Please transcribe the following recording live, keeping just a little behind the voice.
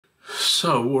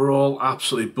So we're all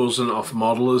absolutely buzzing off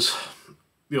modelers.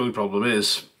 The only problem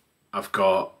is I've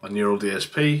got a neural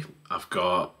DSP, I've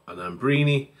got an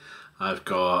Nembrini, I've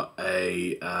got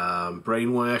a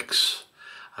Brainworks,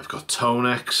 I've got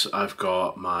Tonex, I've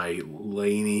got my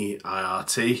Laney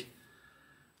IRT.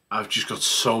 I've just got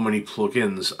so many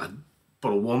plugins, but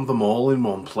I want them all in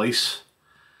one place.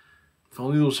 If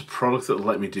only there was a product that would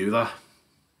let me do that.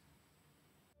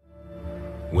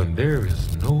 When there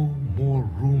is no more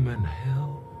room in hell,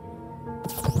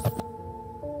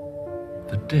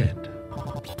 the dead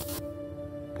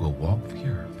will walk the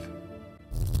earth.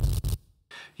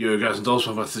 Yo guys and dolls,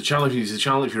 welcome back to the channel. If you're new to the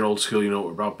channel, if you're old school, you know what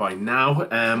we're about by now.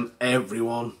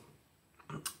 Everyone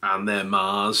and their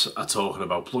Mars are talking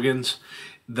about plugins.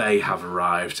 They have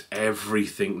arrived.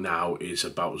 Everything now is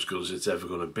about as good as it's ever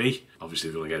going to be. Obviously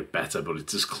they're going to get better, but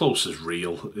it's as close as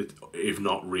real, if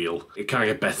not real. It can't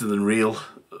get better than real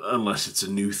unless it's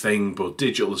a new thing, but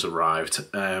digital has arrived.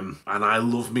 And I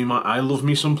love me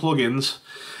some plugins.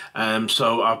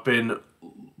 So I've been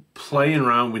playing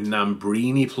around with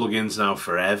Nembrini plugins now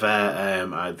forever.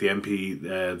 The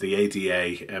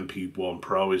ADA MP1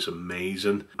 Pro is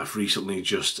amazing. I've recently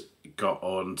just got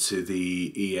onto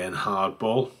the EN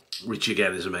Hardball, which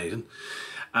again is amazing.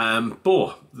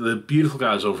 But the beautiful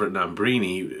guys over at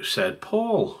Nembrini said,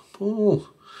 Paul,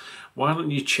 why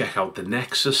don't you check out the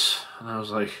Nexus? And I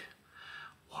was like,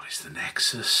 what is the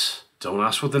Nexus? Don't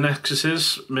ask what the Nexus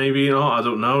is. Maybe, you know, I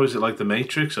don't know. Is it like the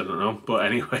Matrix? I don't know. But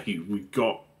anyway,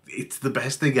 it's the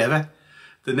best thing ever.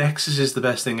 The Nexus is the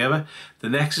best thing ever. The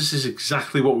Nexus is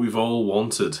exactly what we've all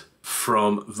wanted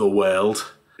from the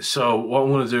world. So what I'm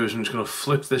going to do is I'm just going to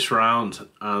flip this around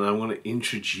and I'm going to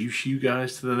introduce you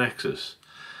guys to the Nexus,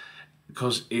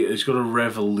 because it is going to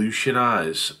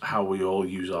revolutionize how we all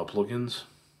use our plugins.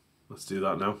 Let's do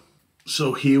that now.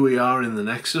 So here we are in the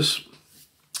Nexus.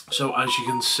 So as you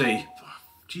can see,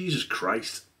 Jesus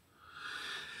Christ.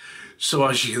 So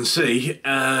as you can see,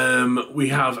 we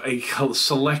have a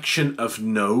selection of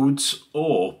nodes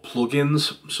or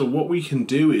plugins. So what we can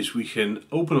do is we can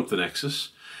open up the Nexus.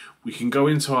 We can go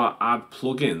into our add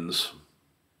plugins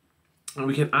and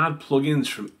we can add plugins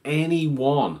from any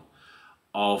one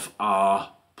of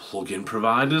our plugin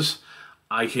providers.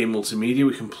 IK Multimedia,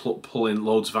 we can pull in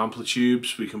loads of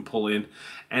amplitubes, we can pull in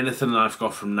anything that I've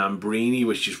got from Nembrini,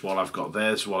 which is what I've got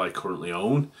there, is what I currently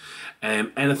own.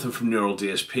 Anything from Neural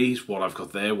DSP is what I've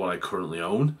got there, what I currently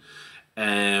own.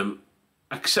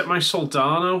 Except my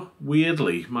Soldano,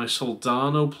 weirdly, my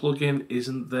Soldano plugin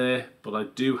isn't there, but I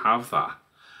do have that.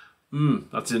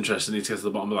 That's interesting, I need to get to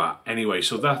the bottom of that. Anyway,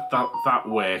 so that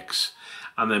works.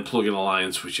 And then Plugin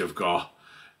Alliance, which I've got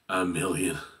a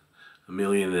million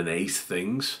and 8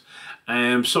 things.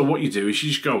 So what you do is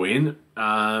you just go in,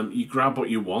 you grab what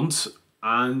you want,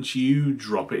 and you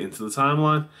drop it into the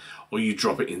timeline, or you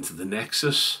drop it into the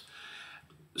Nexus.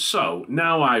 So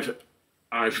now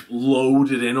I've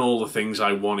loaded in all the things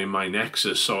I want in my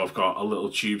Nexus. So I've got a little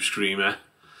Tube Screamer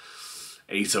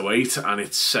 808, and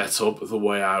it's set up the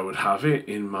way I would have it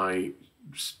in my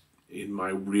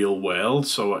real world.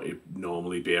 So it'd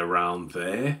normally be around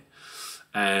there.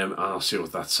 And I'll see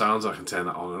what that sounds. I can turn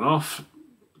that on and off.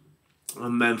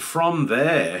 And then from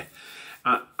there,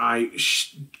 I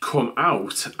come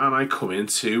out and I come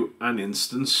into an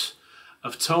instance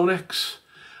of Tonex,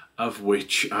 of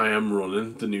which I am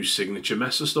running the new Signature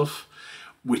Messer stuff,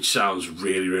 which sounds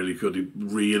really, really good.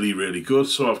 Really good.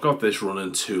 So I've got this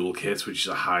running Toolkit, which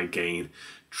is a high gain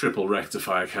triple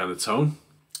rectifier kind of tone.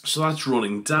 So that's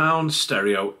running down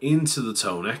stereo into the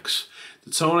Tonex. The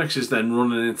Tonex is then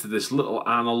running into this little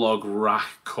analog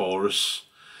rack chorus,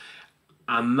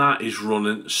 and that is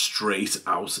running straight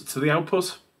out to the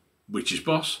output, which is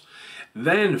Boss.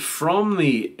 Then from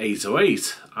the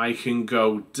 808, I can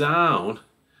go down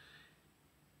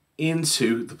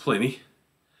into the Plenty,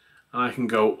 and I can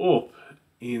go up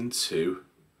into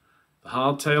the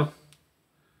Hardtail,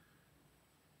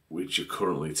 which are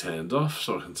currently turned off,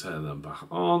 so I can turn them back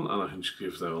on, and I can just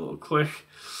give them a little click.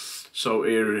 So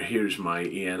here's my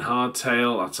EN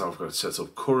Hardtail. That's how I've got it set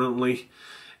up currently.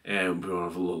 And we want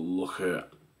to have a little look at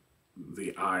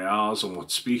the IRs and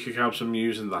what speaker cabs I'm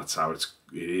using. That's how it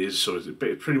is. So it's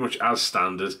pretty much as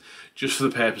standard, just for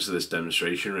the purpose of this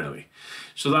demonstration, really.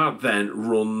 So that then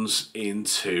runs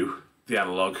into the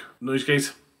analog noise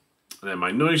gate. And then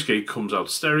my noise gate comes out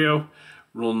stereo,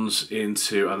 runs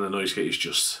into, and the noise gate is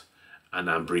just a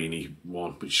Nembrini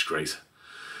one, which is great.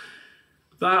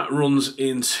 That runs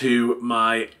into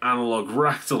my analog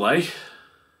rack delay,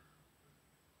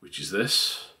 which is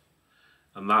this,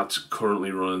 and that's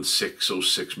currently running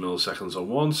 606 milliseconds on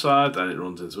one side, and it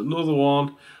runs into another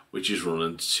one, which is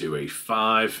running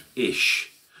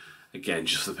 285-ish again,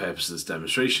 just for the purpose of this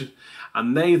demonstration.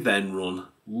 And they then run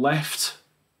left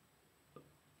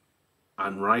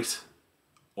and right,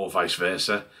 or vice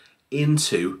versa,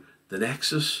 into the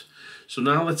Nexus. So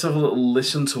now let's have a little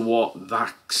listen to what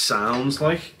that sounds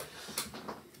like.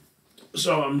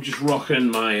 So I'm just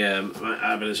rocking my my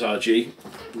Ibanez RG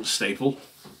staple,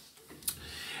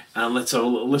 and let's have a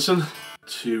little listen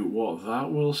to what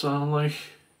that will sound like.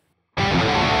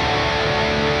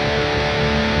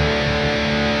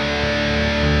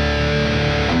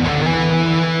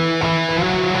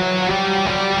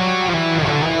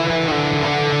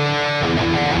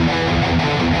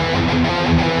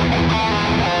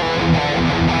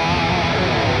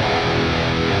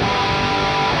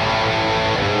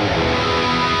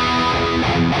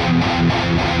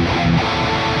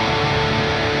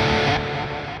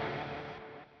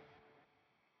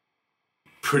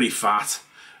 Pretty fat,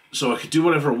 so I could do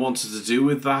whatever I wanted to do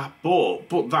with that,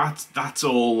 but that's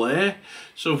all there.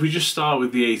 So if we just start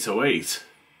with the 808,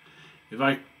 if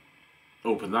I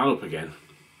open that up again,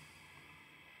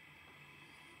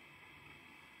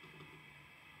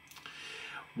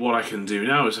 what I can do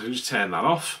now is I can just turn that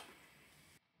off.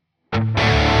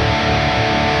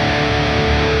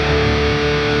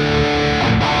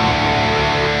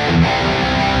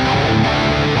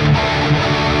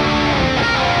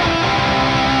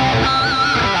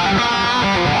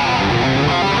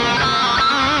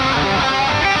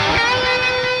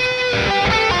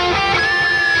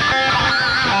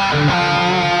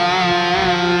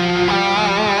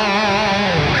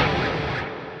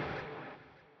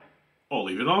 Or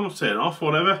leave it on, or turn it off,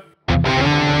 whatever.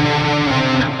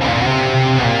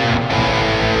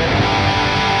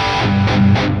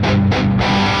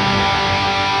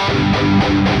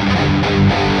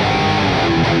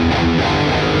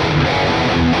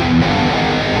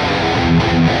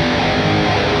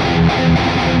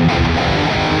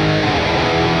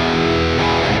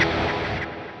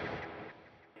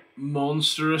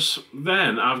 Monstrous.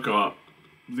 Then I've got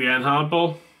the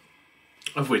Hardball,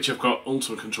 of which I've got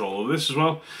ultimate control over this as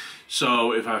well.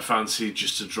 So if I fancy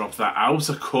just to drop that out,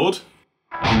 I could.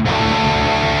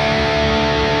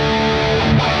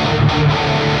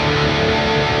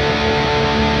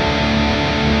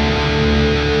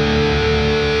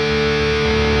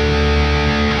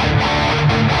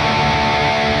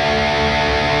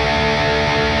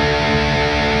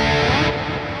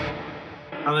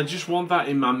 And I just want that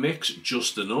in my mix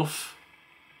just enough.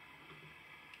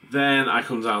 Then I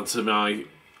come down to my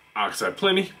Archetyp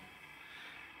Plenty,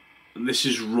 and this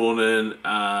is running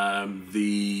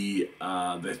the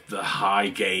high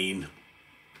gain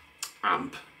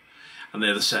amp, and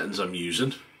they're the settings I'm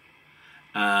using.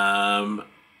 And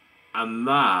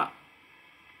that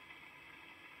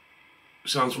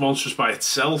sounds monstrous by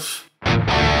itself.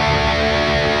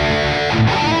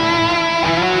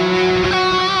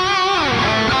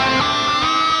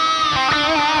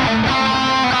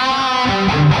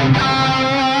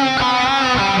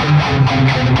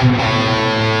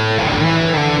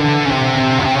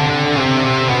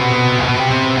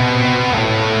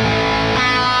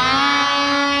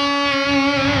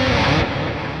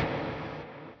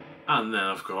 And then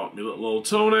I've got my little old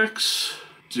Tonex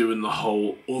doing the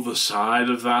whole other side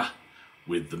of that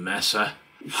with the messer.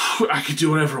 I could do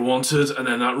whatever I wanted, and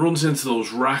then that runs into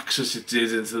those racks as it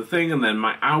did into the thing, and then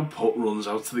my output runs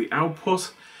out to the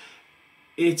output.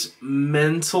 It's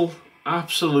mental,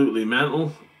 absolutely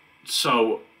mental.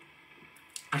 So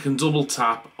I can double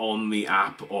tap on the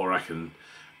app, or I can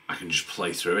just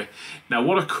play through it. Now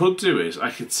what I could do is I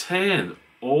could turn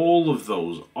all of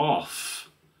those off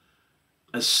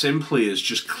as simply as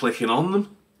just clicking on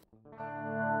them.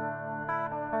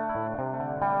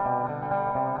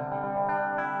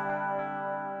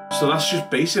 So that's just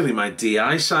basically my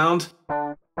DI sound.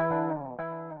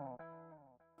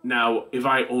 Now, if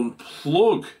I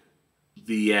unplug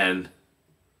the yen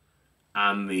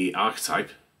and the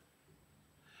Archetype,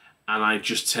 and I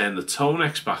just turn the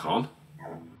Tonex back on,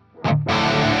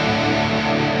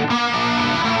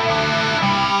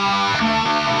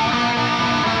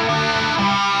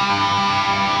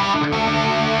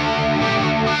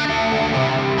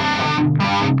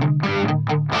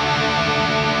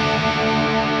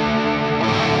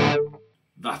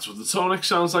 that's what the Tonex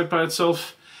sounds like by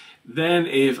itself. Then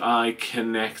if I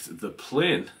connect the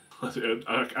Plin,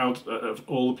 out of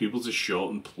all the people to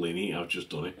shorten Plenty, I've just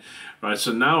done it. Right,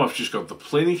 so now I've just got the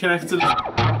Plenty connected.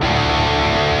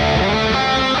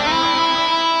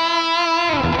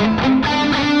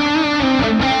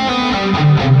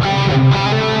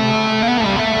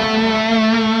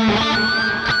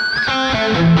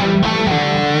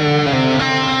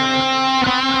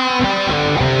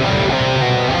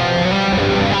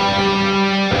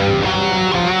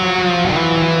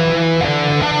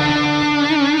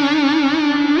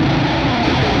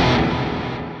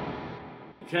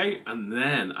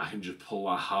 can just pull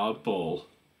that hardball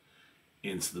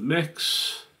into the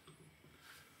mix.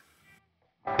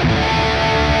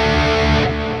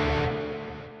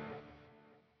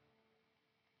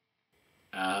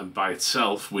 And by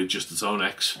itself with just its own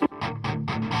X.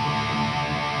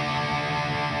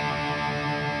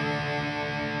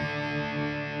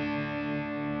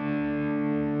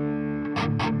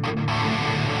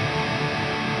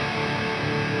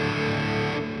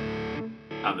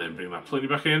 And then bring that plenty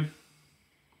back in.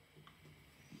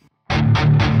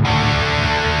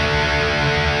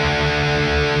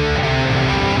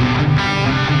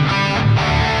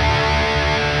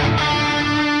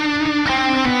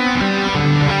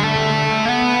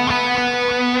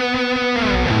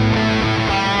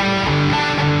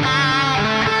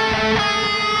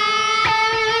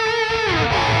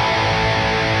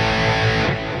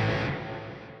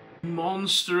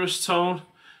 Monstrous tone.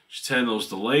 Just turn those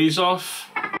delays off.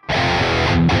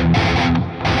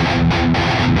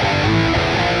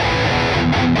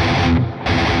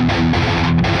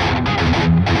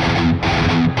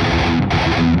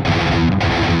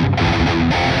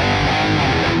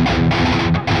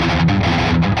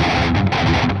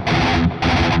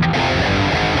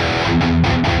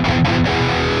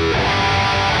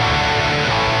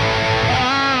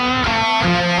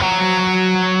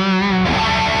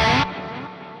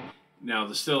 Now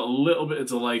there's still a little bit of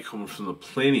delay coming from the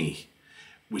Plenty,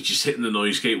 which is hitting the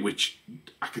noise gate, which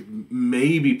I could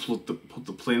maybe put the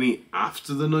Plenty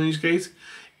after the noise gate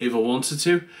if I wanted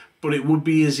to, but it would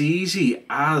be as easy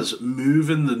as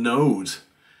moving the node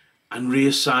and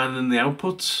reassigning the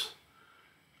outputs.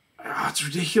 It's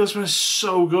ridiculous, but it's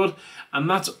so good. And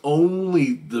that's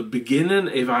only the beginning.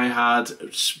 If I had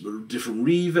different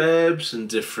reverbs and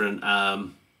different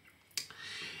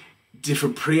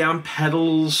preamp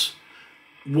pedals,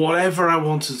 whatever I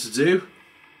wanted to do,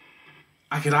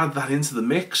 I could add that into the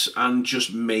mix and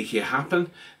just make it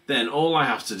happen. Then all I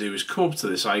have to do is come up to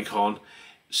this icon,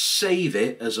 save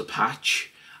it as a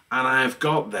patch, and I've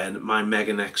got then my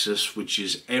Mega Nexus, which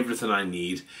is everything I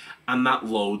need, and that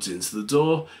loads into the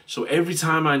door. So every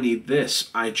time I need this,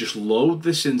 I just load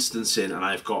this instance in and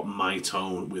I've got my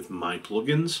tone with my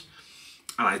plugins,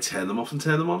 and I turn them off and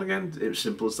turn them on again. It's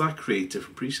simple as that. Create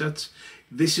different presets.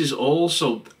 This is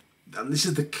also, and this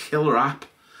is the killer app.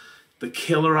 The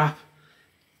killer app.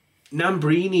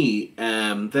 Nembrini,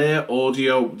 their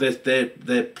audio, their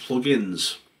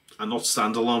plugins are not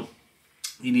standalone.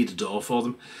 You need a DAW for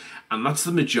them. And that's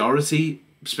the majority,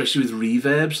 especially with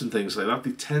reverbs and things like that.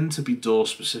 They tend to be DAW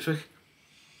specific.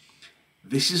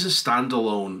 This is a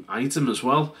standalone item as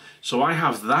well. So I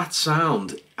have that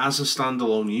sound as a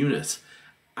standalone unit,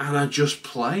 and I just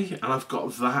play, and I've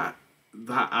got that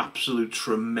absolute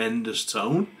tremendous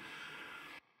tone.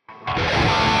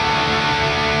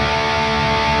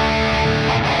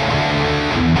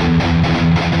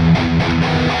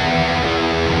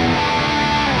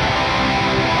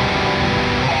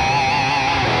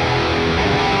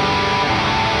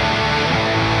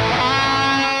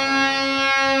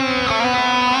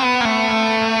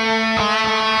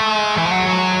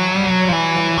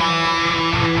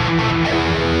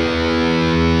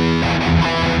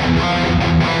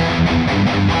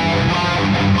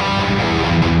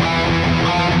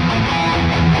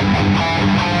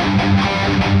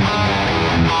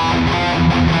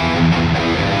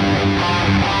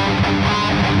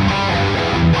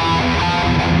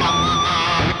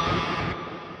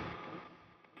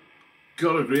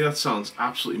 Gotta agree, that sounds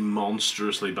absolutely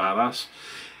monstrously badass.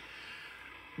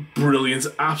 Brilliant,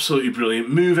 absolutely brilliant.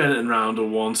 Move anything around I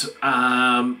want.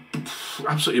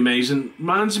 Absolutely amazing.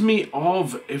 Reminds me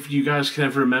of, if you guys can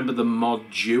ever remember, the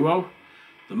Mod Duo.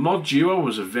 The Mod Duo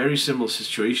was a very similar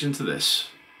situation to this,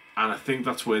 and I think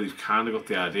that's where they've kind of got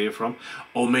the idea from.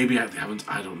 Or maybe they haven't,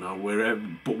 I don't know,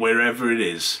 wherever it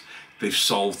is, they've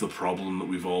solved the problem that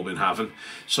we've all been having.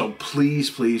 So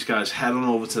please, please guys, head on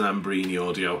over to Nembrini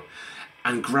Audio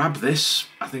and grab this.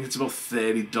 I think it's about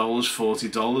 $30,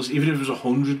 $40. Even if it was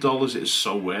 $100, it is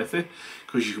so worth it,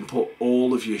 because you can put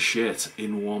all of your shit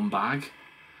in one bag,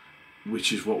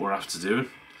 which is what we're after doing.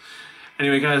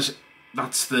 Anyway guys,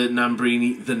 that's the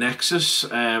Nembrini, the Nexus.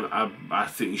 I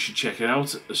think you should check it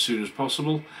out as soon as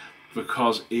possible,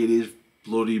 because it is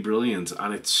bloody brilliant,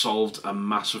 and it solved a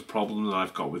massive problem that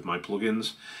I've got with my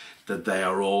plugins, that they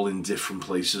are all in different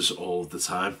places all the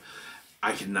time.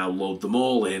 I can now load them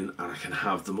all in, and I can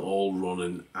have them all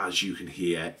running, as you can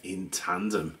hear, in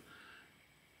tandem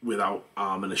without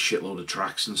arming a shitload of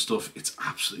tracks and stuff. It's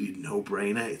absolutely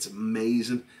no-brainer. It's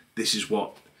amazing. This is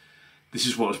what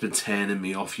has been turning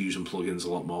me off using plugins a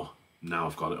lot more. Now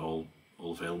I've got it all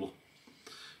available.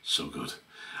 So good.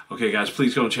 Okay guys,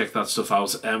 please go and check that stuff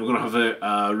out. We're going to have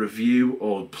a review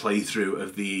or playthrough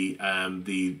of the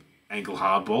Engel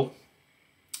Hardball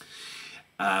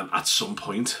at some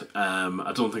point.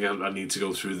 I don't think I need to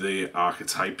go through the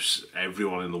archetypes.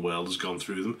 Everyone in the world has gone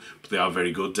through them, but they are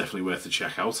very good, definitely worth a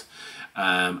check out.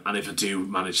 And if I do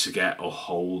manage to get a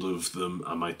hold of them,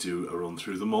 I might do a run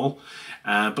through them all.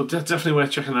 But definitely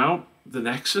worth checking out. The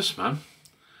Nexus, man.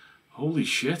 Holy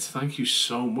shit, thank you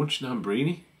so much,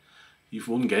 Nembrini. You've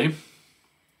won game.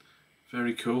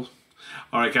 Very cool.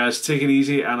 Alright guys, take it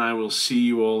easy and I will see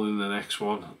you all in the next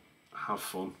one. Have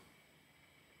fun.